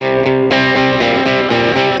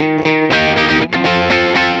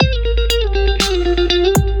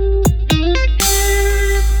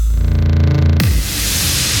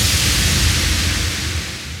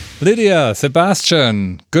Lydia,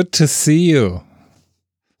 Sebastian, good to see you.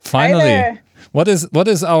 Finally. What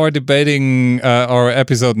is our debating our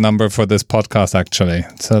episode number for this podcast actually?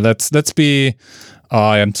 So let's be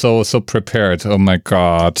I am so prepared. Oh my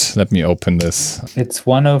god. Let me open this. It's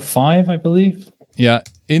 105, I believe. Yeah,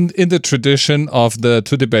 in the tradition of the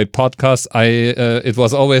To Debate podcast, it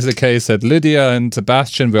was always the case that Lydia and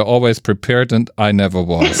Sebastian were always prepared and I never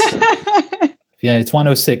was. Yeah, it's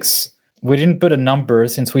 106. We didn't put a number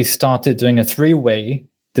since we started doing a three-way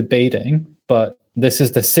debating, but this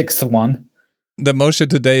is the sixth one. The motion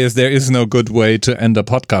today is there is no good way to end a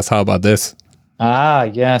podcast. How about this? Ah,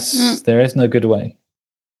 yes, there is no good way.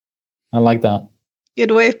 I like that.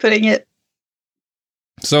 Good way of putting it.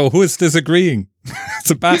 So who is disagreeing?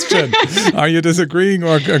 Sebastian, are you disagreeing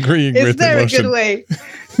or agreeing with the motion? Is there a good way?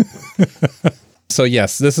 So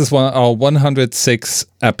yes, this is our 106th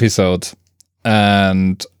episode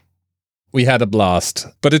and we had a blast.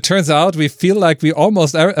 But it turns out we feel like we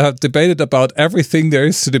almost debated about everything there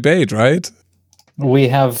is to debate, right? We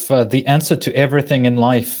have the answer to everything in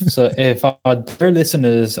life. So if our dear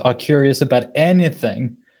listeners are curious about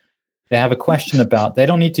anything they have a question about, they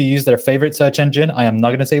don't need to use their favorite search engine. I am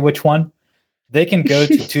not going to say which one. They can go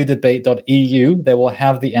to todebate.eu. They will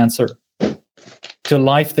have the answer to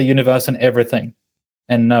life, the universe, and everything.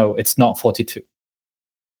 And no, it's not 42.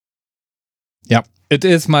 Yeah, it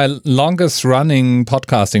is my longest running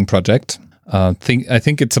podcasting project. I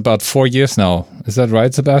think it's about 4 years now. Is that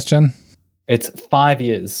right, Sebastian? It's 5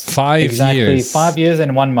 years. Exactly 5 years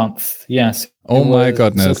and 1 month. Yes. Oh my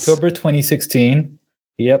goodness. October 2016.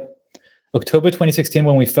 Yep. October 2016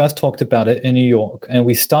 when we first talked about it in New York. And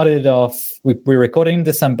we started off, we were recording in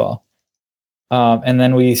December. And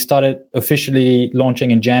then we started officially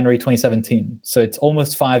launching in January 2017. So it's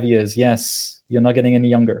almost 5 years. Yes. You're not getting any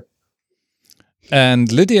younger.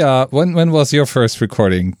 And Lydia, when was your first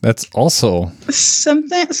recording? That's also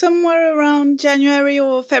somewhere around January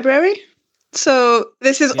or February. So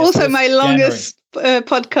this is also my longest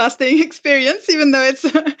podcasting experience, even though it's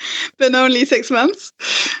been only 6 months.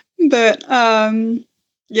 But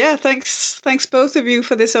thanks both of you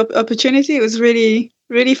for this opportunity. It was really,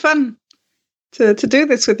 really fun to do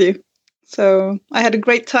this with you. So I had a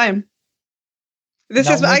great time. This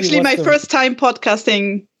is actually my first time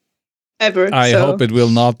podcasting ever. I hope it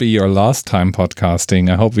will not be your last time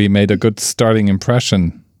podcasting. I hope we made a good starting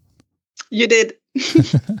impression. You did.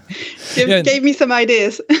 Gave me some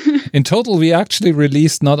ideas. In total, we actually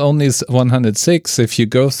released not only 106. If you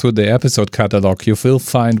go through the episode catalog, you will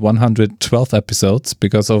find 112 episodes,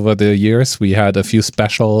 because over the years we had a few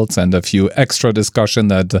specials and a few extra discussion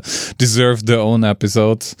that deserved their own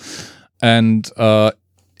episodes. And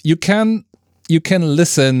you can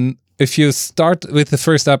listen. If you start with the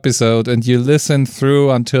first episode and you listen through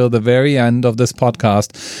until the very end of this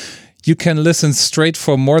podcast, you can listen straight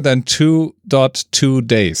for more than 2.2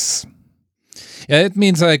 days. Yeah, it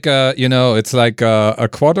means like, it's like a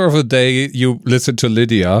quarter of a day you listen to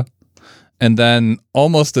Lydia, and then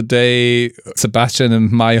almost a day Sebastian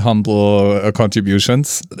and my humble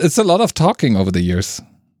contributions. It's a lot of talking over the years.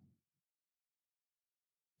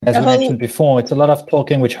 As we mentioned before, it's a lot of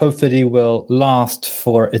talking which hopefully will last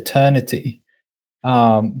for eternity.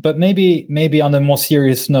 But maybe on a more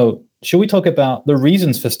serious note, should we talk about the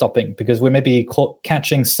reasons for stopping? Because we may be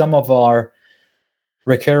catching some of our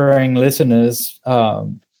recurring listeners out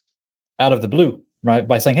of the blue, right?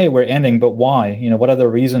 By saying, hey, we're ending, but why? What are the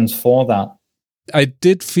reasons for that? I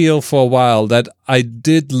did feel for a while that I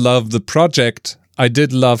did love the project. I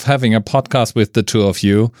did love having a podcast with the two of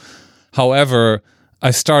you. However, I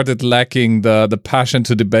started lacking the passion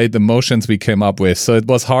to debate the motions we came up with. So it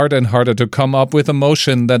was harder and harder to come up with a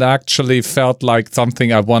motion that actually felt like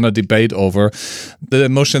something I want to debate over. The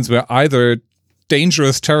motions were either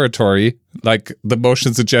dangerous territory, like the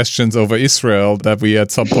motion suggestions over Israel that we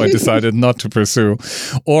at some point decided not to pursue,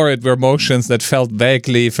 or it were motions that felt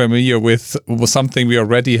vaguely familiar with something we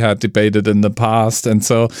already had debated in the past. And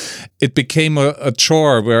so it became a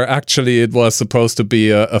chore where actually it was supposed to be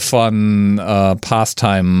a fun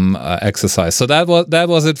pastime exercise. So that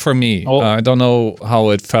was it for me. I don't know how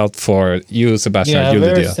it felt for you, Sebastian. Yeah,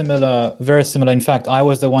 Lydia. Very similar. In fact, I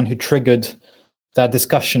was the one who triggered that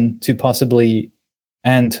discussion to possibly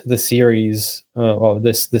end the series or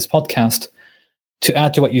this podcast. To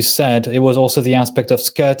add to what you said, it was also the aspect of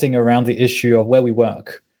skirting around the issue of where we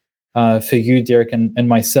work for you, Dirk, and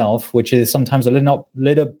myself, which is sometimes a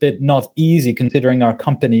little bit not easy, considering our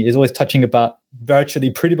company is always touching about virtually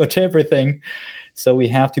pretty much everything. So we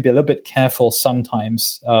have to be a little bit careful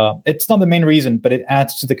sometimes. It's not the main reason, but it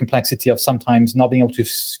adds to the complexity of sometimes not being able to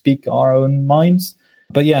speak our own minds.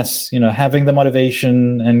 But yes, having the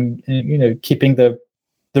motivation and keeping the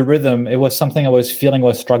rhythm, it was something I was feeling I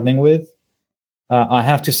was struggling with. I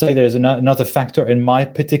have to say there's another factor in my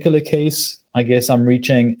particular case. I guess I'm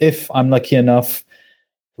reaching, if I'm lucky enough,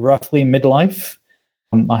 roughly midlife.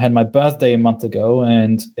 I had my birthday a month ago,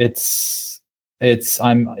 and it's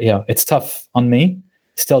tough on me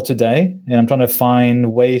still today, and I'm trying to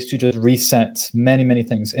find ways to just reset many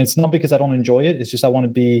things. And it's not because I don't enjoy it; it's just I want to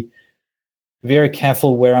be very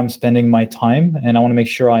careful where I'm spending my time, and I want to make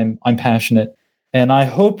sure I'm passionate. And I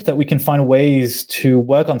hope that we can find ways to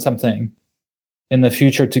work on something in the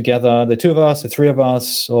future together, the two of us, the three of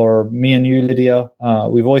us, or me and you, Lydia.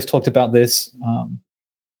 We've always talked about this.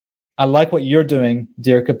 I like what you're doing,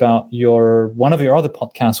 Dirk, about one of your other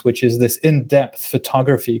podcasts, which is this in-depth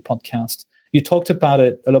photography podcast. You talked about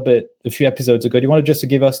it a little bit a few episodes ago. Do you want to just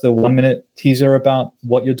give us the 1-minute teaser about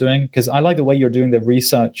what you're doing? Because I like the way you're doing the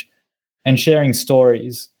research and sharing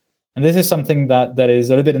stories. And this is something that is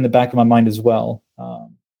a little bit in the back of my mind as well.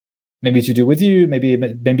 Maybe to do with you, maybe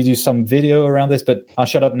do some video around this, but I'll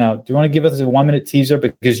shut up now. Do you want to give us a 1-minute teaser?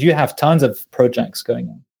 Because you have tons of projects going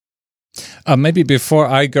on. Maybe before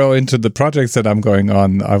I go into the projects that I'm going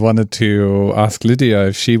on, I wanted to ask Lydia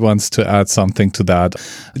if she wants to add something to that.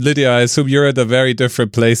 Lydia, I assume you're at a very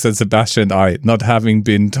different place than Sebastian and I, not having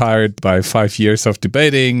been tired by 5 years of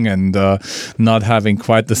debating and not having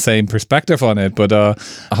quite the same perspective on it. But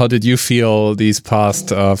how did you feel these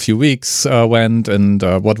past few weeks went, and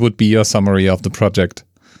what would be your summary of the project?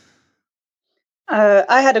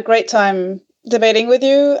 I had a great time debating with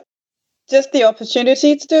you. Just the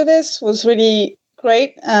opportunity to do this was really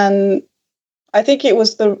great, and I think it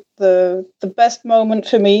was the best moment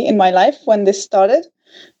for me in my life when this started.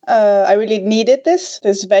 I really needed this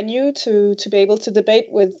venue to be able to debate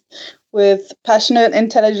with passionate,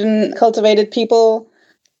 intelligent, cultivated people.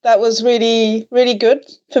 That was really, really good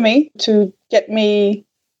for me to get me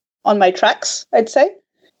on my tracks, I'd say.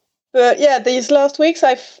 But yeah, these last weeks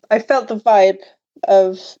I felt the vibe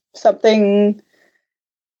of something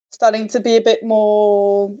starting to be a bit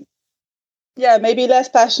more, maybe less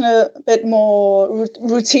passionate, a bit more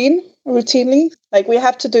routinely. Like, we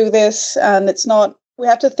have to do this, and we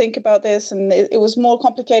have to think about this. And it was more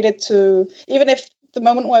complicated to, even if the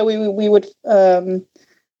moment where we would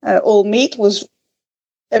all meet was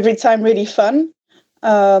every time really fun.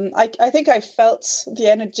 I think I felt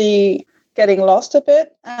the energy getting lost a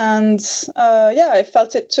bit, and I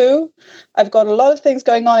felt it too. I've got a lot of things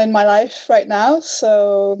going on in my life right now,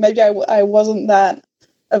 so maybe I wasn't that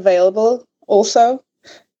available also.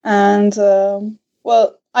 And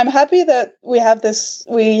I'm happy that we had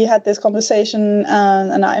this conversation,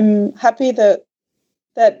 and I'm happy that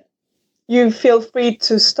you feel free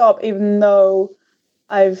to stop, even though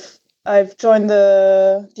I've joined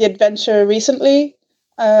the adventure recently.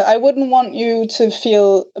 I wouldn't want you to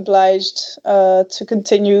feel obliged to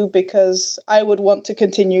continue, because I would want to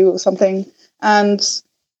continue something. And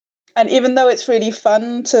even though it's really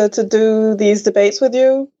fun to do these debates with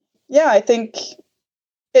you, I think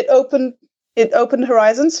it opened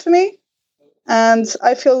horizons for me, and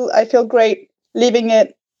I feel great leaving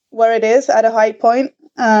it where it is at a high point,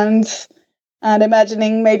 and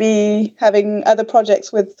imagining maybe having other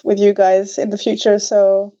projects with you guys in the future.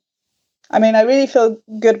 So, I mean, I really feel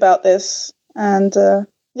good about this, and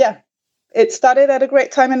it started at a great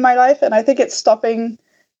time in my life, and I think it's stopping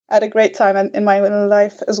at a great time in my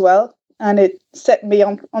life as well, and it set me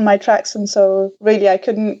on my tracks. And so, really, I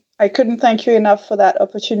couldn't thank you enough for that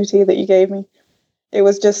opportunity that you gave me. It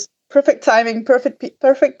was just perfect timing,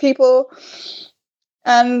 perfect people,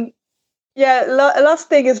 and last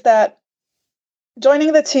thing is that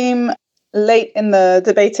joining the team late in the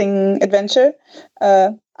debating adventure,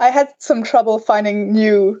 I had some trouble finding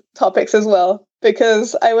new topics as well,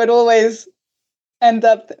 because I would always end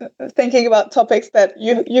up thinking about topics that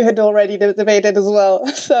you had already debated as well.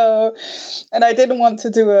 So, and I didn't want to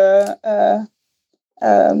do a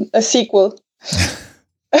sequel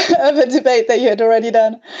of a debate that you had already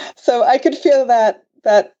done. So I could feel that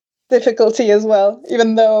difficulty as well,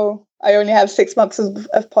 even though I only have 6 months of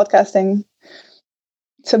podcasting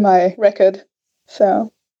to my record.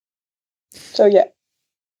 So yeah.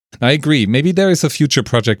 I agree. Maybe there is a future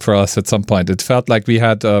project for us at some point. It felt like we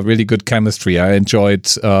had really good chemistry. I enjoyed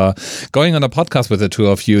going on a podcast with the two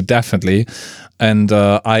of you, definitely. And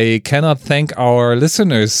I cannot thank our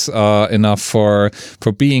listeners enough for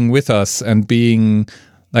being with us and being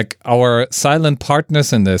like our silent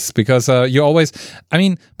partners in this, because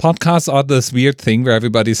podcasts are this weird thing where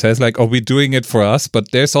everybody says like, oh, we're doing it for us,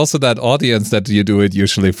 but there's also that audience that you do it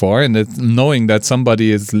usually for, and it's knowing that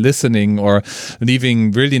somebody is listening or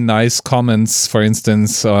leaving really nice comments, for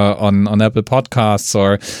instance, on Apple Podcasts,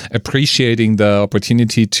 or appreciating the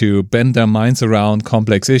opportunity to bend their minds around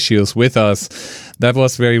complex issues with us. That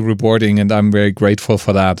was very rewarding, and I'm very grateful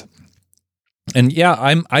for that. And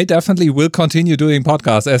yeah, I definitely will continue doing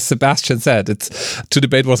podcasts. As Sebastian said, To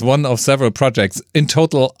Debate was one of several projects. In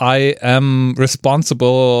total, I am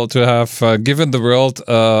responsible to have given the world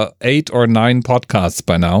 8 or 9 podcasts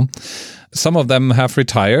by now. Some of them have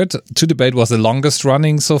retired. To Debate was the longest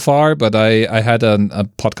running so far, but I had a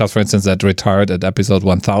podcast, for instance, that retired at episode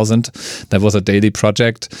 1000. That was a daily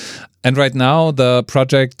project. And right now, the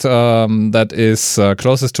project that is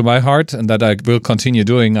closest to my heart and that I will continue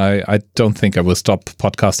doing, I don't think I will stop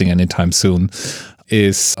podcasting anytime soon,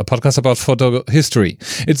 is a podcast about photo history.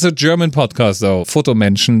 It's a German podcast, though.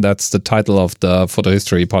 Fotomenschen, that's the title of the photo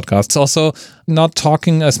history podcast. It's also not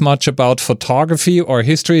talking as much about photography or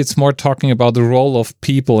history. It's more talking about the role of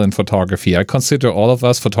people in photography. I consider all of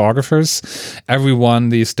us photographers. Everyone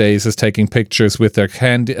these days is taking pictures with their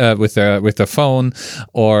with their phone,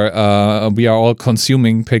 or we are all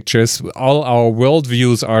consuming pictures. All our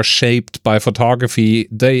worldviews are shaped by photography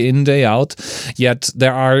day in, day out. Yet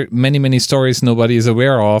there are many, many stories nobody is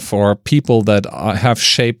aware of, or people that have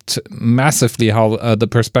shaped massively how the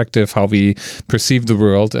perspective, how we perceive the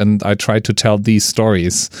world. And I try to tell these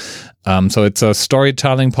stories. So it's a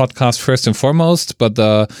storytelling podcast first and foremost, but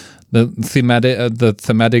the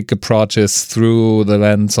thematic approach is through the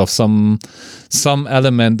lens of some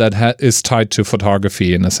element that is tied to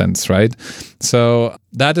photography in a sense, right? So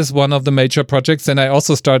that is one of the major projects. And I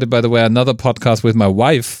also started, by the way, another podcast with my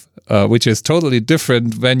wife, which is totally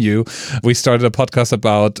different venue. We started a podcast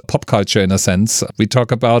about pop culture in a sense. We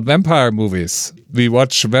talk about vampire movies. We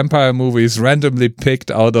watch vampire movies randomly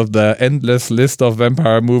picked out of the endless list of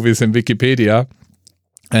vampire movies in Wikipedia.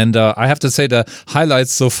 And I have to say the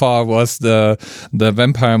highlights so far was the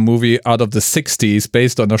vampire movie out of the 60s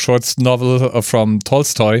based on a short novel from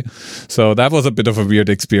Tolstoy. So that was a bit of a weird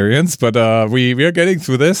experience, but we are getting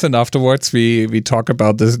through this, and afterwards we talk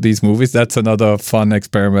about these movies. That's another fun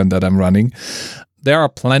experiment that I'm running. There are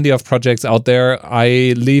plenty of projects out there.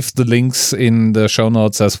 I leave the links in the show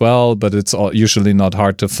notes as well, but it's usually not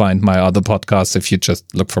hard to find my other podcasts if you just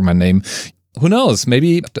look for my name. Who knows?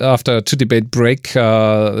 Maybe after To Debate break,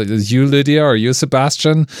 you, Lydia, or you,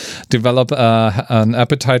 Sebastian, develop an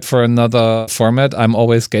appetite for another format. I'm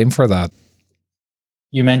always game for that.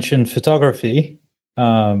 You mentioned photography.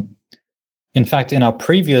 In fact, in our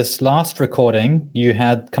last recording, you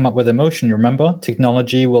had come up with a motion, you remember?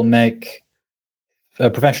 Technology will make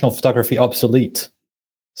professional photography obsolete.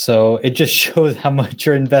 So it just shows how much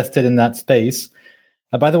you're invested in that space.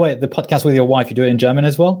 By the way, the podcast with your wife, you do it in German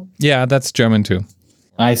as well? Yeah, that's German too.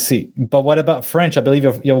 I see. But what about French? I believe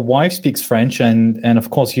your wife speaks French, and of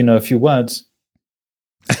course you know a few words.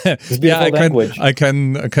 Yeah, I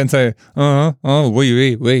can say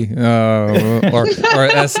oui, or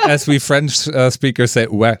as we French speakers say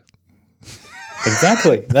ouais.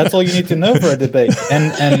 Exactly. That's all you need to know for a debate.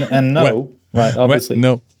 And no, ouais. Right? Obviously,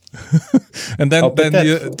 no. And then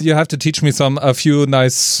you have to teach me a few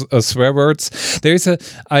nice swear words. There's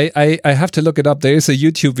I have to look it up. There is a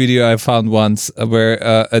YouTube video I found once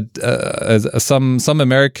where some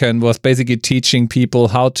American was basically teaching people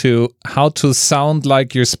how to sound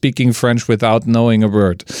like you're speaking French without knowing a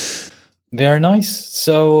word. Very nice.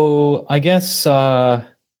 So I guess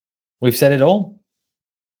we've said it all.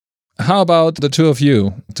 How about the two of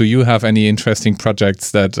you? Do you have any interesting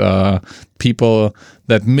projects that people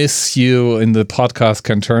that miss you in the podcast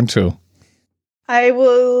can turn to? I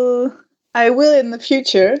will in the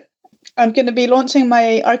future. I'm going to be launching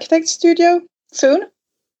my architect studio soon.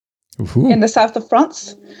 Ooh. In the south of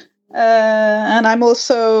France. And I'm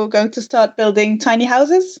also going to start building tiny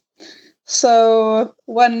houses. So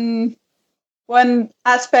one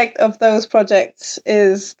aspect of those projects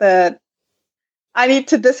is that I need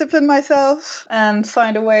to discipline myself and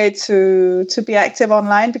find a way to be active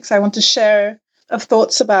online, because I want to share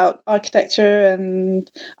thoughts about architecture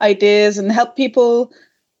and ideas and help people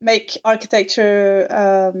make architecture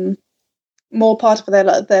more part of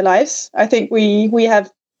their lives. I think we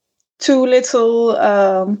have too little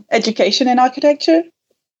education in architecture,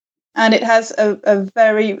 and it has a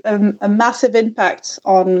massive impact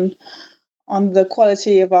on the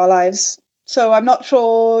quality of our lives. So I'm not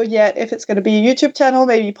sure yet if it's going to be a YouTube channel,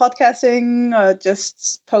 maybe podcasting, or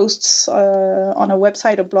just posts on a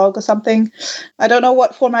website or blog or something. I don't know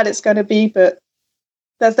what format it's going to be, but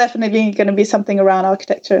there's definitely going to be something around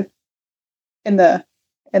architecture in the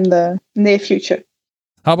near future.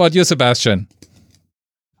 How about you, Sebastian?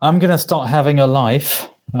 I'm going to start having a life.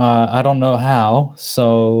 I don't know how.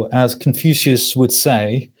 So, as Confucius would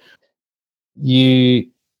say,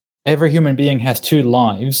 every human being has 2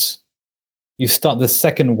 lives. You start the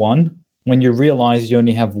second one when you realize you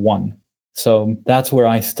only have one. So that's where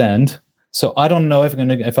I stand. So I don't know if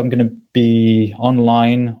I'm gonna be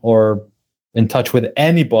online or in touch with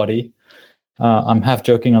anybody. I'm half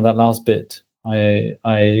joking on that last bit.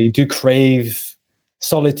 I do crave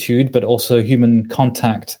solitude, but also human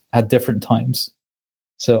contact at different times.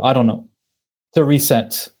 So I don't know. It's a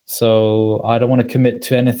reset. So I don't want to commit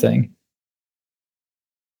to anything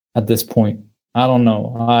at this point. I don't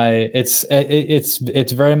know.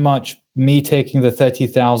 It's very much me taking the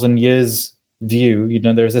 30,000 years view.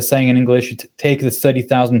 There's a saying in English: take the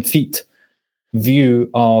 30,000 feet view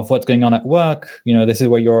of what's going on at work. This is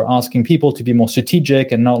where you're asking people to be more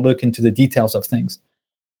strategic and not look into the details of things.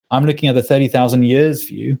 I'm looking at the 30,000 years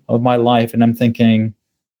view of my life, and I'm thinking,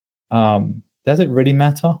 does it really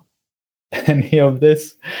matter any of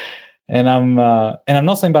this? And I'm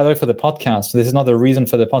not saying, by the way, for the podcast, this is not the reason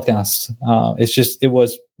for the podcast. It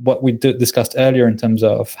was what we discussed earlier in terms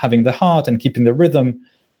of having the heart and keeping the rhythm.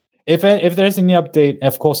 If there's any update,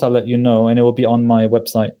 of course, I'll let you know, and it will be on my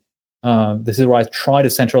website. This is where I try to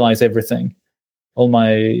centralize everything.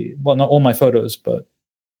 Not all my photos, but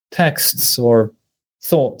texts or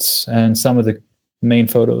thoughts and some of the main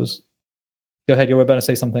photos. Go ahead, you were about to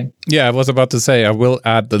say something. Yeah, I was about to say, I will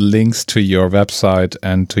add the links to your website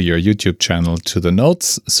and to your YouTube channel to the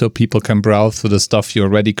notes so people can browse through the stuff you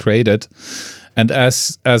already created. And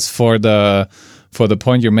as for the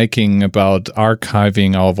point you're making about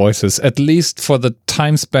archiving our voices, at least for the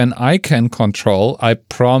time span I can control, I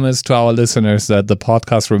promise to our listeners that the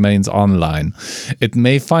podcast remains online. It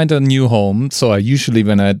may find a new home. So I usually,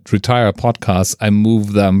 when I retire a podcast, I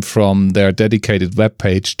move them from their dedicated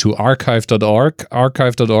webpage to archive.org.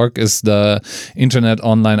 Archive.org is the Internet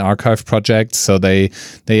Online Archive project. So they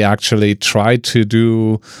actually try to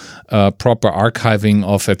do proper archiving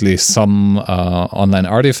of at least some online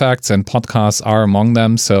artifacts, and podcasts are among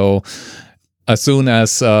them. So as soon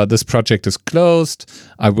as this project is closed,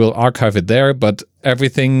 I will archive it there, but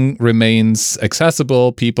everything remains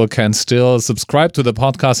accessible. People can still subscribe to the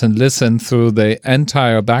podcast and listen through the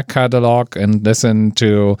entire back catalog and listen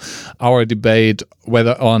to our debate,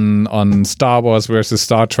 whether on Star Wars versus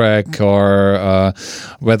Star Trek, or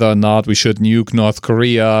whether or not we should nuke North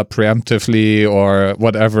Korea preemptively, or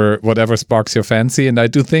whatever sparks your fancy. And I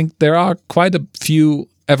do think there are quite a few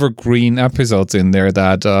evergreen episodes in there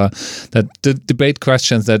that debate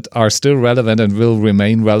questions that are still relevant and will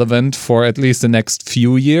remain relevant for at least the next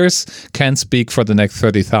few years. Can't speak for the next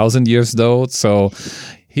 30,000 years though. So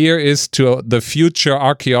here is to the future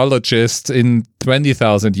archaeologist in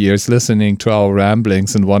 20,000 years listening to our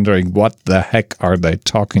ramblings and wondering what the heck are they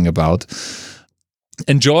talking about.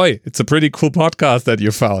 Enjoy. It's a pretty cool podcast that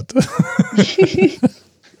you found.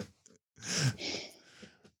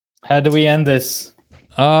 How do we end this?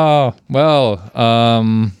 Oh, well,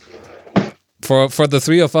 for the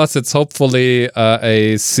three of us, it's hopefully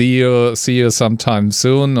a see you sometime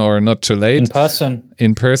soon, or not too late. In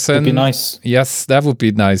person. Would be nice. Yes, that would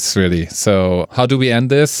be nice, really. So how do we end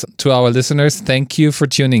this? To our listeners, thank you for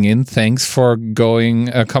tuning in. Thanks for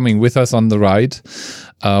coming with us on the ride.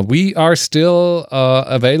 We are still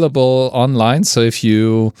available online. So if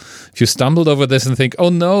you stumbled over this and think, oh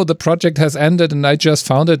no, the project has ended and I just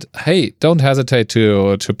found it, hey, don't hesitate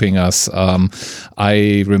to ping us.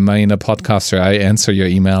 I remain a podcaster. I answer your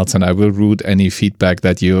emails, and I will route any feedback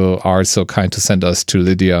that you are so kind to send us to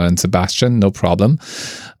Lydia and Sebastian. No problem.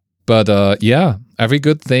 But yeah, every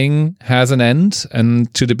good thing has an end,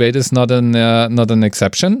 and to debate is not an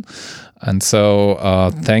exception. And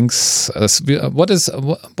so, thanks.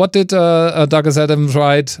 What did Douglas Adams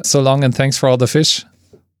write? So long and thanks for all the fish.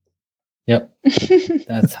 Yep,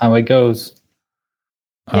 that's how it goes.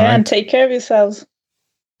 Yeah, and take care of yourselves.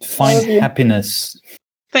 Find happiness.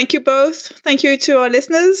 Thank you both. Thank you to our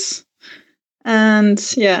listeners. And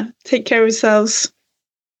yeah, take care of yourselves.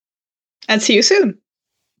 And see you soon.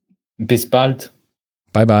 Bis bald.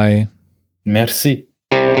 Bye bye. Merci.